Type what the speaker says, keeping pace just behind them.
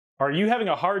Are you having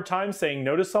a hard time saying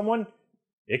no to someone?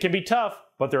 It can be tough,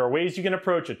 but there are ways you can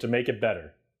approach it to make it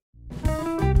better.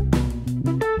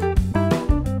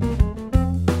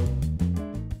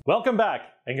 Welcome back,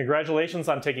 and congratulations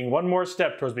on taking one more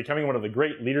step towards becoming one of the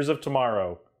great leaders of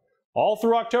tomorrow. All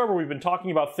through October, we've been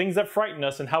talking about things that frighten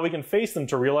us and how we can face them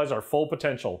to realize our full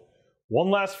potential.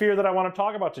 One last fear that I want to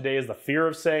talk about today is the fear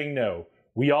of saying no.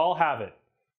 We all have it.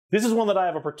 This is one that I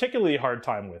have a particularly hard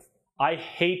time with. I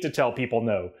hate to tell people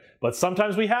no, but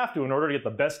sometimes we have to in order to get the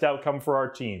best outcome for our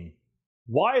team.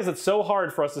 Why is it so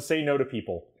hard for us to say no to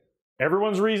people?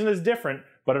 Everyone's reason is different,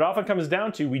 but it often comes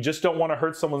down to we just don't want to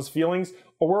hurt someone's feelings,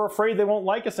 or we're afraid they won't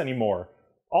like us anymore.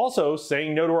 Also,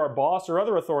 saying no to our boss or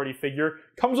other authority figure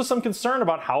comes with some concern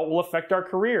about how it will affect our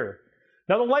career.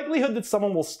 Now, the likelihood that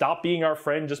someone will stop being our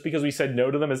friend just because we said no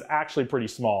to them is actually pretty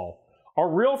small. Our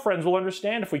real friends will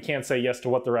understand if we can't say yes to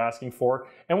what they're asking for,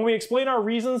 and when we explain our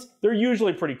reasons, they're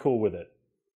usually pretty cool with it.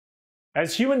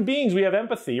 As human beings, we have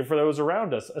empathy for those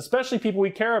around us, especially people we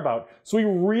care about, so we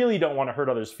really don't want to hurt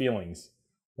others' feelings.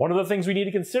 One of the things we need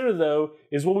to consider, though,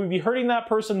 is will we be hurting that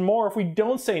person more if we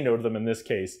don't say no to them in this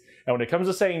case? And when it comes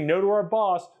to saying no to our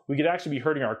boss, we could actually be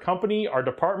hurting our company, our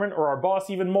department, or our boss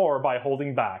even more by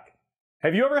holding back.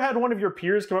 Have you ever had one of your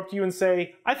peers come up to you and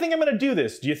say, "I think I'm going to do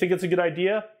this. Do you think it's a good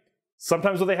idea?"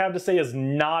 Sometimes what they have to say is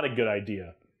not a good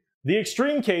idea. The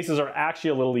extreme cases are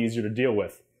actually a little easier to deal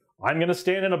with. "I'm going to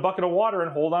stand in a bucket of water and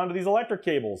hold on to these electric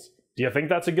cables. Do you think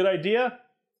that's a good idea?"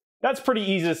 That's pretty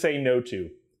easy to say no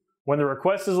to. When the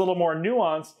request is a little more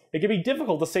nuanced, it can be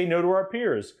difficult to say no to our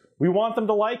peers. We want them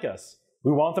to like us.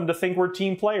 We want them to think we're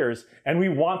team players, and we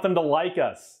want them to like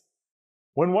us.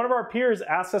 When one of our peers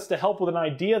asks us to help with an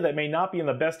idea that may not be in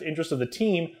the best interest of the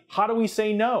team, how do we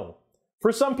say no?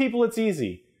 For some people it's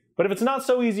easy, but if it's not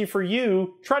so easy for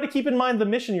you, try to keep in mind the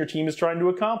mission your team is trying to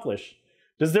accomplish.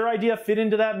 Does their idea fit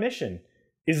into that mission?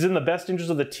 Is it in the best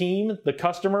interest of the team, the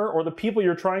customer, or the people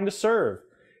you're trying to serve?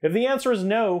 If the answer is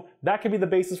no, that could be the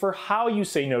basis for how you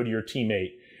say no to your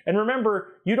teammate. And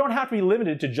remember, you don't have to be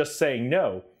limited to just saying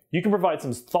no. You can provide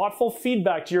some thoughtful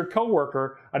feedback to your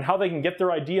coworker on how they can get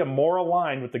their idea more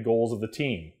aligned with the goals of the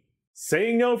team.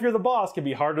 Saying no if you're the boss can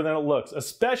be harder than it looks,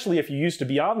 especially if you used to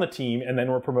be on the team and then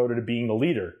were promoted to being the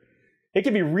leader. It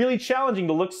can be really challenging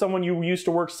to look someone you used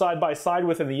to work side by side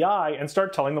with in the eye and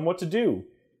start telling them what to do.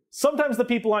 Sometimes the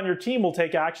people on your team will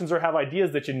take actions or have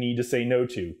ideas that you need to say no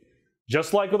to.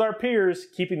 Just like with our peers,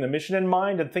 keeping the mission in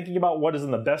mind and thinking about what is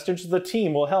in the best interest of the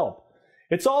team will help.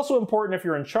 It's also important if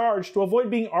you're in charge to avoid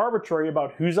being arbitrary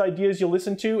about whose ideas you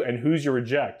listen to and whose you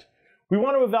reject. We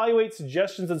want to evaluate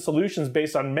suggestions and solutions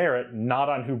based on merit, not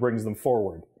on who brings them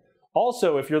forward.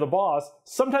 Also, if you're the boss,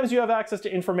 sometimes you have access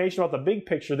to information about the big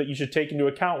picture that you should take into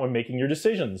account when making your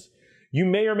decisions. You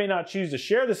may or may not choose to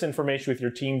share this information with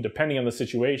your team depending on the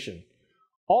situation.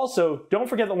 Also, don't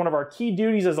forget that one of our key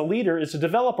duties as a leader is to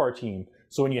develop our team.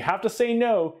 So when you have to say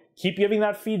no, keep giving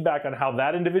that feedback on how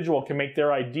that individual can make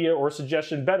their idea or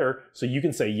suggestion better so you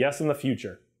can say yes in the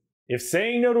future. If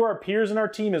saying no to our peers and our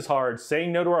team is hard,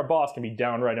 saying no to our boss can be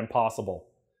downright impossible.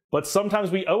 But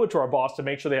sometimes we owe it to our boss to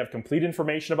make sure they have complete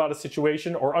information about a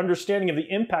situation or understanding of the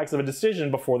impacts of a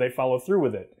decision before they follow through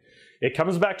with it. It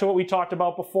comes back to what we talked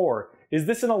about before. Is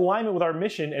this in alignment with our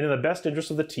mission and in the best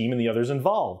interest of the team and the others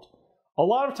involved? A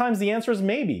lot of times the answer is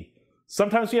maybe.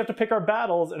 Sometimes we have to pick our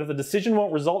battles, and if the decision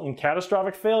won't result in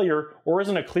catastrophic failure or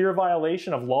isn't a clear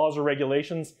violation of laws or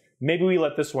regulations, maybe we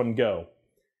let this one go.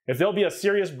 If there'll be a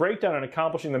serious breakdown in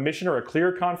accomplishing the mission or a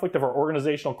clear conflict of our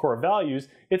organizational core values,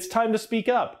 it's time to speak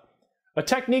up. A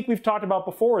technique we've talked about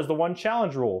before is the one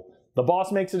challenge rule. The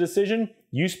boss makes a decision,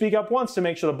 you speak up once to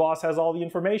make sure the boss has all the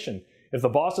information. If the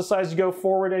boss decides to go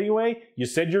forward anyway, you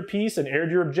said your piece and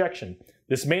aired your objection.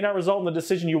 This may not result in the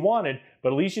decision you wanted,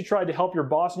 but at least you tried to help your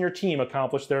boss and your team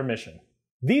accomplish their mission.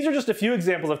 These are just a few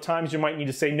examples of times you might need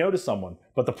to say no to someone,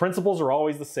 but the principles are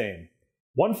always the same.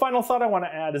 One final thought I want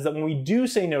to add is that when we do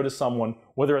say no to someone,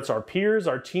 whether it's our peers,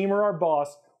 our team, or our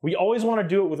boss, we always want to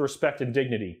do it with respect and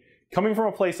dignity. Coming from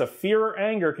a place of fear or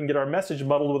anger can get our message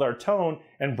muddled with our tone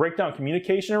and break down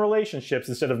communication and relationships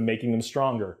instead of making them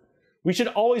stronger. We should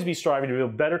always be striving to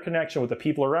build better connection with the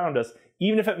people around us,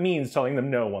 even if it means telling them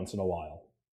no once in a while.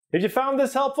 If you found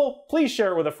this helpful, please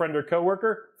share it with a friend or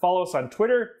coworker. Follow us on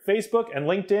Twitter, Facebook, and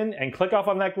LinkedIn, and click off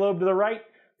on that globe to the right.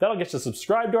 That'll get you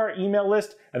subscribed to our email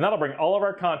list, and that'll bring all of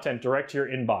our content direct to your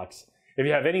inbox. If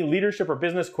you have any leadership or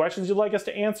business questions you'd like us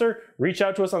to answer, reach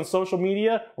out to us on social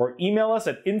media or email us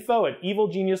at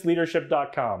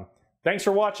info@evilgeniusleadership.com. Thanks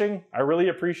for watching. I really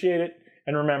appreciate it.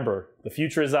 And remember, the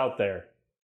future is out there.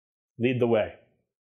 Lead the way.